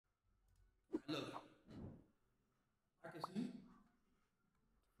see?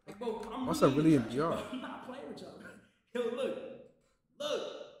 Like, bro, What's up really in DR? I'm not playing with y'all. Yo, look.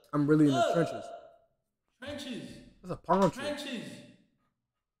 I'm really in the trenches. Trenches. That's a palm tree. Trenches.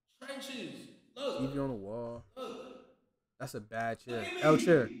 Look. TV on the wall. Look. That's a bad chair. L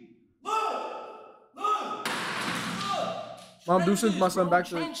chair. Look. Mom, do send my son back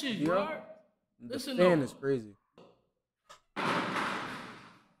to trenches, DR. Bro. The Listen, fan is crazy.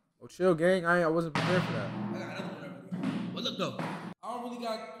 Oh, chill, gang. I wasn't prepared for that. I got another one. But look though, I don't really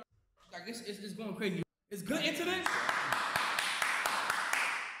got. Like it's going crazy. It's good internet.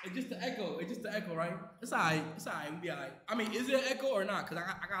 It's just the echo. It's just the echo, right? It's alright. It's alright. We be alright. I mean, is it an echo or not? Cause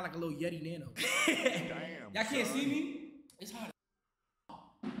I got like a little Yeti Nano. Damn. Y'all can't see me. It's hard.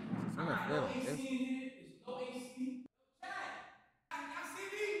 I'm not feeling it. It's no AC. Y'all see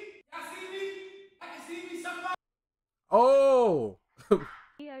me? I can see me. Somebody. Oh. Why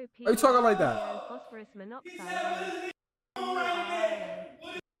are you talking like that? Phosphorus monoxide.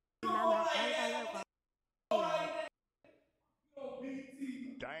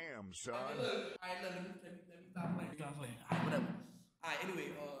 Damn, son. Alright, let me stop playing. Alright, whatever. Alright, anyway,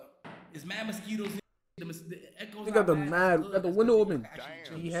 it's mad mosquitoes. The echoes. You got the window open.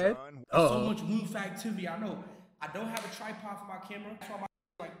 Damn, He had so much room for activity. I know. I don't have a tripod for my camera. That's why my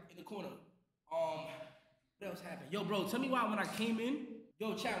like in the corner. What else happened? Yo, bro, tell me why when I came in.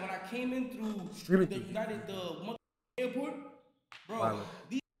 Yo, chat, when I came in through the airport, bro, Violent.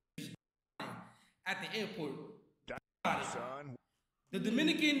 these at the airport, Damn, son. the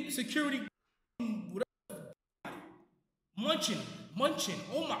Dominican security, whatever, munching.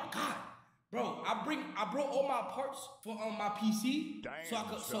 Oh my god, bro, I brought all my parts for my PC, Damn, so I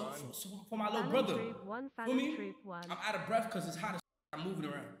could son. so for my little brother. Feel me? I'm out of breath because it's hot as I'm moving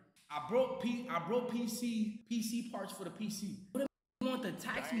around. I brought PC parts for the PC. They want to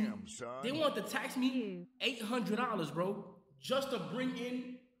tax me. Son. They want to tax me $800, bro, just to bring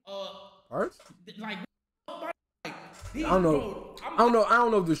in parts. like I don't know. I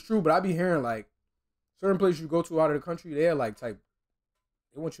don't know if it's true, but I be hearing like certain places you go to out of the country, they're like type.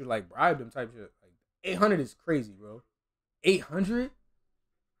 They want you to like bribe them type shit. Like 800 is crazy, bro. 800?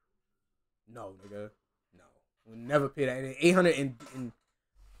 No, nigga. No, we'll never pay that. And 800 and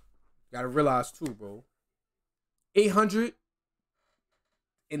gotta realize too, bro. 800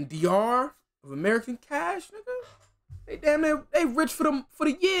 in DR of American cash, nigga. They damn near they rich for the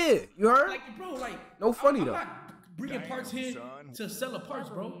year. You heard? Like, bro, like no funny I'm though. not bringing parts here to sell the parts,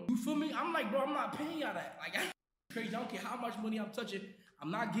 bro. You feel me? I'm like, bro, I'm not paying y'all that. Like, crazy. I don't care how much money I'm touching.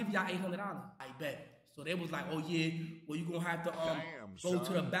 I'm not giving y'all $800. I bet. So they was like, oh yeah, well you gonna have to go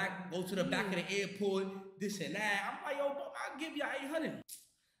to the back of the airport, this and that. I'm like, yo, bro, I'll give y'all 800.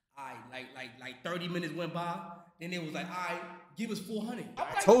 Alright, like 30 minutes went by. Then they was like, alright, give us 400.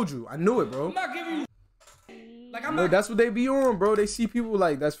 I told you, I knew it, bro. I'm not giving you. Like I'm no, not. that's what they be on, bro. They see people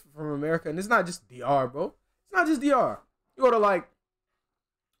like that's from America, and it's not just DR, bro. It's not just DR. You go to like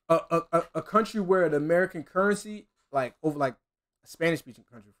a country where the American currency, like over like a Spanish-speaking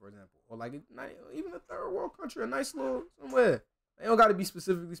country, for example, or like even a third world country, a nice little somewhere. They don't got to be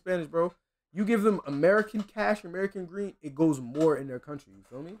specifically Spanish, bro. You give them American cash, American green, it goes more in their country. You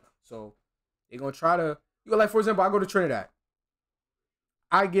feel me? So they're gonna try to. You go like, for example, I go to Trinidad.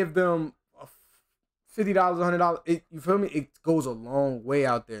 I give them $50, $100. You feel me? It goes a long way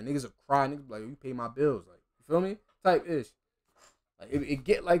out there. Niggas will cry. Niggas be like, you pay my bills. Like, you feel me? Type ish. Like it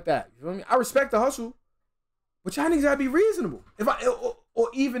get like that. You feel me? I respect the hustle, but y'all niggas gotta be reasonable. Or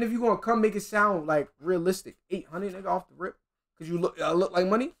even if you gonna come make it sound like realistic, 800 nigga off the rip, cause you look like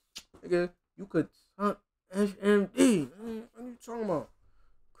money, nigga. You could SMD. What are you talking about?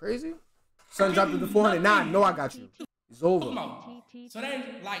 Crazy? Son dropped it to 400. Nah, I know I got you. It's over. So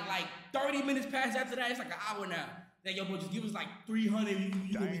then, like 30 minutes past after that, it's like an hour now. Then, yo, bro, just give us like 300,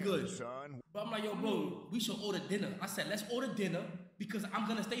 you gonna be good. Son. But I'm like, yo, bro, we should order dinner. I said, let's order dinner because I'm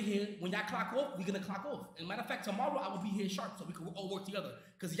gonna stay here. When y'all clock off, we're gonna clock off. And matter of fact, tomorrow I will be here sharp so we can all work together.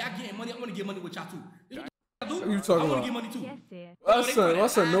 Cause y'all getting money, I wanna get money with y'all too. What you talking I wanna about? get money too. Yes, my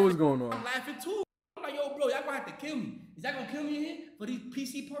son know what's going on. I'm laughing too. I'm like, yo, bro, y'all gonna have to kill me. Is that gonna kill me in here for these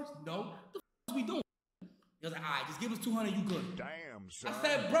PC parts? No. What the f we doing? He was like, all right, just give us 200, you good. Damn, son. I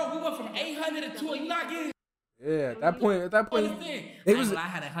said, bro, we went from 800 to 200. You not getting. Yeah, at that point, I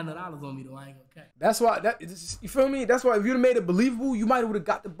had $100 on me though. I ain't gonna catch. That's why you feel me. That's why if you'd have made it believable, you might would have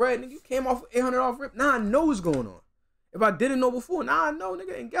got the bread. Nigga, you came off with 800 off rip. Now I know what's going on. If I didn't know before, now I know,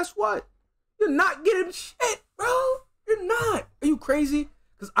 nigga. And guess what? You're not getting shit, bro. You're not. Are you crazy?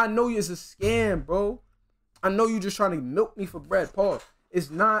 Cause I know it's a scam, bro. I know you just trying to milk me for bread. Pause.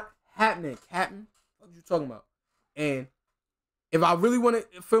 It's not happening, Captain. What you talking about? And if I really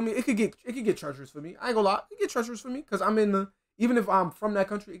want to feel me, it could get treacherous for me. I ain't gonna lie, it get treacherous for me because I'm in the even if I'm from that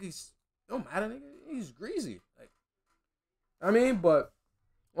country, it don't matter, nigga. He's greasy, like I mean. But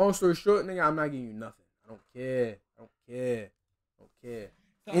long story short, nigga, I'm not giving you nothing. I don't care.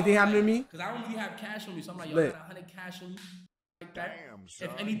 So Anything happen to me? Because I don't really have cash on me, so I'm like, yo, I Lit. got 100 cash on me. Like that. Damn, son.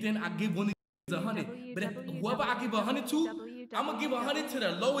 If anything, I give one of these 100. But if whoever I give 100 to, I'm gonna give 100 to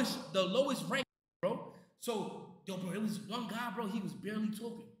the lowest rank, bro. So, yo, bro, it was one guy, bro. He was barely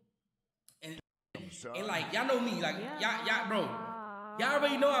talking, and like y'all know me, like y'all, bro. Y'all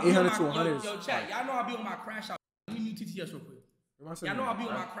already know I be on my yo chat. Y'all know I be on my crash out. Let me mute TTS real quick. Y'all know I be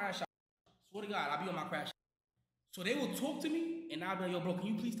on my crash out. Swear to God, I be on my crash out. So they will talk to me, and I'll be like, yo, bro, can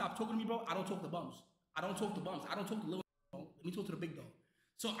you please stop talking to me, bro? I don't talk to bums. I don't talk to little dog. Let me talk to the big dog.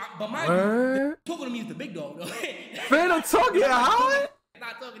 So, but mind you, talking to me is the big dog, though. Fanum talking, how?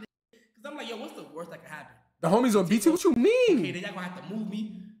 Not talking to because I'm like, yo, what's the worst that could happen? The homies on BT, what you mean? Okay, then y'all gonna have to move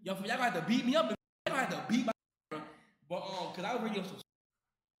me. Y'all gonna have to beat me up. Y'all gonna have to beat my bro. But because I was already on some.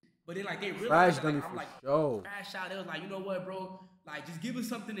 But then like they realized like, I'm like crash out. They was like, you know what, bro? Like just give us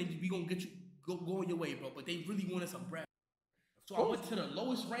something and we gonna get you go on your way, bro. But they really wanted some bread. So I went to the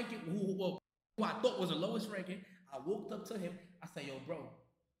lowest ranking, who I thought was the lowest ranking. I walked up to him. I said, yo, bro,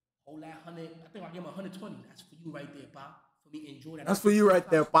 hold that 100. I think I gave him 120. That's for you right there, Pop. For me, enjoy that. That's for you right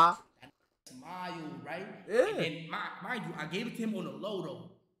there, Pop. Smile, right? Yeah. And then, mind you, I gave it to him on the low,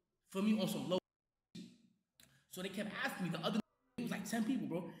 though. For me, on some low. So they kept asking me, the other, it was like 10 people,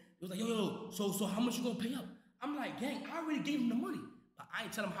 bro. It was like, yo, so how much you gonna pay up? I'm like, gang, I already gave him the money. But I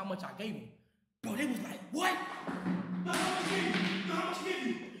ain't tell him how much I gave him. Bro, they was like, what? Yo, how much you gave him? Yo, how much you gave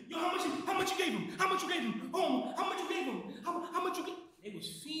him? Yo, how much you gave him? How much you gave him? How much you gave him? How much you gave him? It was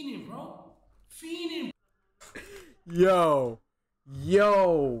fiending, bro. Fiending.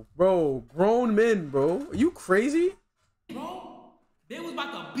 Yo, bro, grown men, bro. Are you crazy? Bro, they was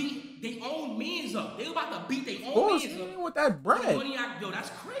about to beat their own mans up. They was about to beat their own mans up. With that bread. Yo, that's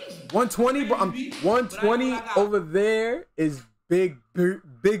crazy. 120, bro. 120 over there is big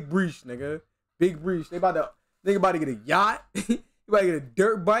breach, nigga. Big breach. They about to get a yacht. They about to get a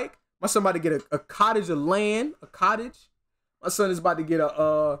dirt bike. My son about to get a cottage of land, a cottage. My son is about to get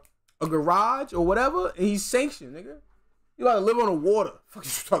a garage or whatever, and he's sanctioned, nigga. You about to live on the water. Fuck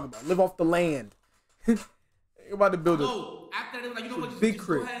you talking about? Live off the land. You about to build after that, they were like, you know what? Big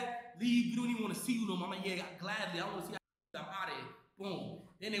crib. Go ahead, leave. We don't even want to see you no more. I'm like, yeah, gladly. I want to see how I'm out of here. Boom.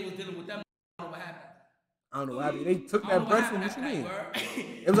 Then they was dealing with them. I don't know what happened. I don't know what happened. They took that bread from what you mean.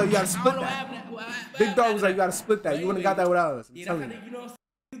 It was like, you got to split that. Big dog was like, you got to split that. You wouldn't have got that without us. I'm telling you. You know what I'm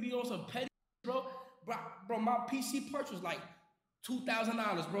saying? Be on some petty, bro. Bro, my PC purchase was like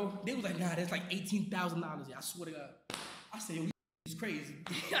 $2,000, bro. They was like, nah, that's like $18,000. Yeah, I swear to God. I said, yo, this is crazy.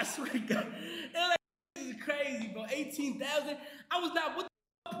 I swear to God. They're like, this is crazy, bro. $18,000. I was not.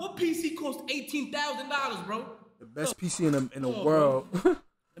 What PC cost $18,000, bro? The best PC in the world.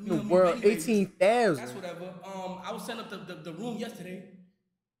 In the world, 18,000. That's whatever. I was setting up the room yesterday.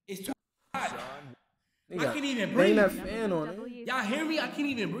 It's too hot. I can't even breathe. That fan on it. Y'all hear me? I can't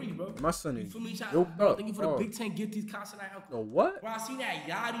even breathe, bro. My son is. Bro, thank you for the Big 10 gift. These constant uncle. No what? Bro, I seen that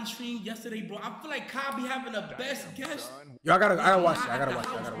Yachty stream yesterday, bro. I feel like Kyle be having the best guest. Yo, I gotta watch that. I gotta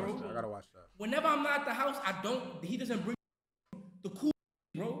watch that. Whenever I'm not at the house, he doesn't bring the cool,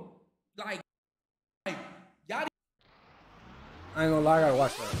 bro. Like Yachty. I ain't gonna lie, I gotta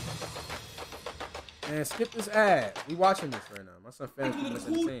watch that. Man, skip this ad. We watching this right now. My son Fanum is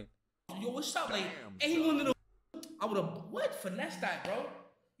insane. Yo, what's up? Like, and he wanted to. I would have finesse that, bro.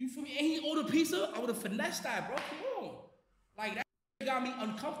 You feel me? And he ordered pizza. I would have finessed that, bro. Come on. Like that got me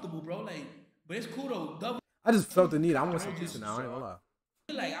uncomfortable, bro. Like, but it's cool though. Double. I just felt the need. I want some pizza now. I ain't gonna lie.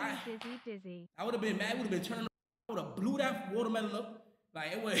 Like dizzy. I would have been mad. Would have been turning. I would have blew that watermelon up.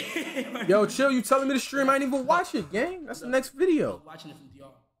 Like it was. Yo, chill. You telling me to stream? I ain't even watch it, gang. That's the next video. Watching it from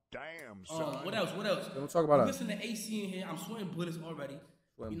DR. Damn, son. What else? Don't talk about it. We're missing the AC in here. I'm sweating bullets already.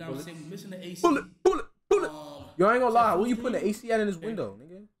 You know what I'm saying? We're missing the AC. Bullet. Yo, I ain't gonna lie. Where you putting the AC at in this window,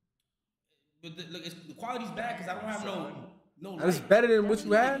 nigga? But look, the quality's bad because I don't have no. That's better than what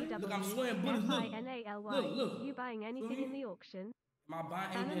you had. Look, I'm sweating bullets. Look. You buying anything in the auction? Am I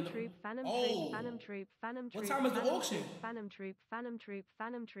buying anything in the auction? Fanum troop. What time is the auction? Fanum troop.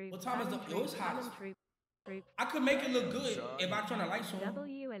 What time is the? Yo, it's hot. I could make it look good if I turn the lights on.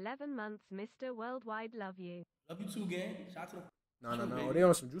 W11 months, Mr. Worldwide, love you. Love you too, gang. Shout out to the. No. They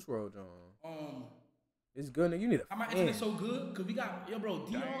on some Juice WRLD, John. It's good, nigga. You need a. How my internet so good? Cause we got bro.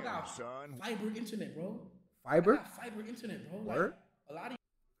 DR got fiber internet, bro. Fiber? Fiber internet, bro. Word? Like, a lot of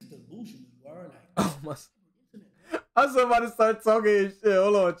is delusional, bro. Like. Oh my. I was about to start talking and shit.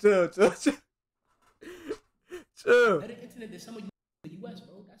 Hold on, chill. Chill. Better internet than some of you in the US,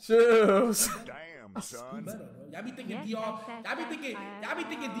 bro. That's Chill. Damn, do son. better, bro. Y'all be thinking Yes, DR. yes, yes, Y'all be thinking. yes, Y'all be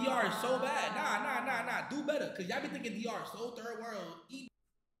thinking DR is so bad. Nah. Do better, cause y'all be thinking DR is so third world. Eat.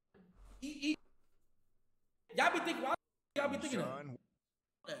 Y'all be thinking. Why y'all be thinking that? Son.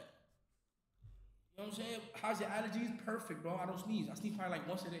 You know what I'm saying? How's your allergies? Perfect, bro. I don't sneeze. I sneeze probably like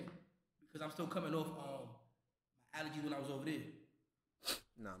once a day because I'm still coming off my allergy when I was over there.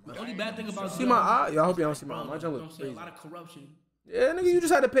 Nah, The only bad thing about see my eye? Yo, I hope y'all don't see my eye. My junk you know what look I'm saying? crazy. A lot of corruption. Yeah, nigga, you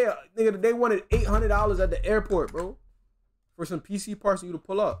just had to pay. Nigga, they wanted $800 at the airport, bro, for some PC parts for you to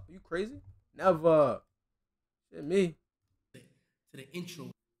pull up. Are you crazy? Never. Shit, me. To the intro. A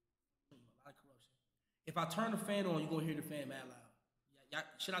lot of corruption. If I turn the fan on, you're gonna hear the fan mad loud.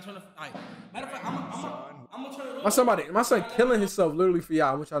 Should I turn the? All right. Matter of fact, I'm gonna turn it on. My son killing himself literally for y'all.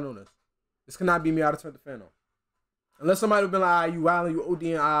 I want y'all to know this. This cannot be me. I'd have turned the fan on. Unless somebody would been like, you wilding, you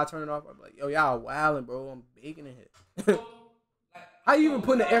ODing, turn it off. I'd be like, yo, y'all wilding, bro. I'm baking in here. How you even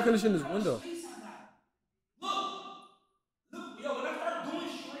putting the air conditioner in this window? Look, yo, when I start doing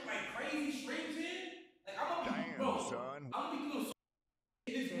straight, like crazy strings in, like I'm gonna be, bro, son. I'm gonna be doing so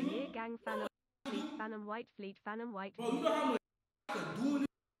in this So room. yeah, gang Fanum Fleet, Fanum White Fleet, Fanum White. Bro, you know how much I could do in this?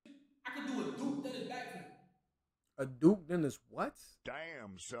 I could do a Duke that is backflip. A Duke, then this what?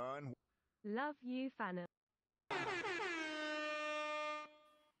 Damn, son. Love you, Fanum.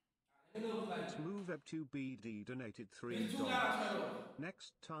 Move up to BD donated $3.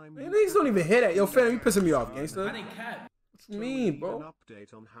 Next time. Man, niggas don't even hear that. Yo, fam, you pissing me off, gangster. I didn't cap. What you mean, An bro?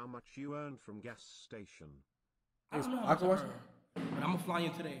 update on how much you earned from gas station. I don't know how I much can I watch earned, but I'm gonna fly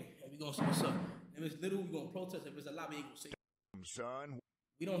in today and we gonna see what's up. If it's little, we gonna protest. If it's a lot, we ain't gonna say. Damn, son.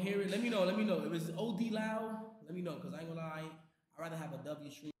 We don't hear it. Let me know. If it's OD loud, let me know. Cause I ain't gonna lie, I'd rather have a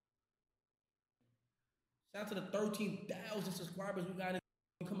W stream. Shout out to the 13,000 subscribers we got.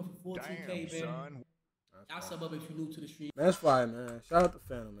 Coming for 14K, Damn, man. son. Y'all sub up if you new to the stream. Man, that's fine, man. Shout out to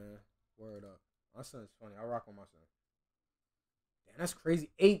Fanum, man. Word up. My son's funny. I rock with my son. Damn, that's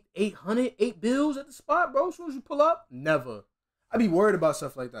crazy. 8 bills at the spot, bro. As soon as you pull up, never. I be worried about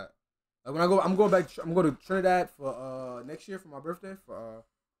stuff like that. Like when I go, I'm going to Trinidad for next year for my birthday for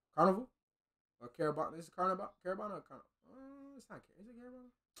Carnival. Carabana. Is it Carnival? Carabana or Carnival? It's not. Is it Carabana?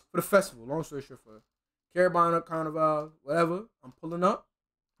 For the festival. Long story short, for Carabana, Carnival, whatever. I'm pulling up.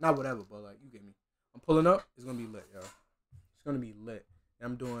 Not whatever, but like you get me. I'm pulling up. It's gonna be lit, yo. It's gonna be lit.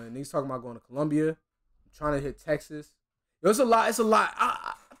 And I'm doing. Niggas talking about going to Colombia. I'm trying to hit Texas. Yo, it's a lot. It's a lot.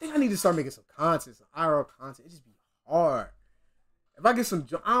 I think I need to start making some content, some IRL content. It just be hard. If I get some,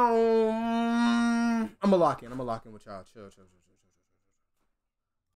 I'm gonna lock in. I'm gonna lock in with y'all. Chill.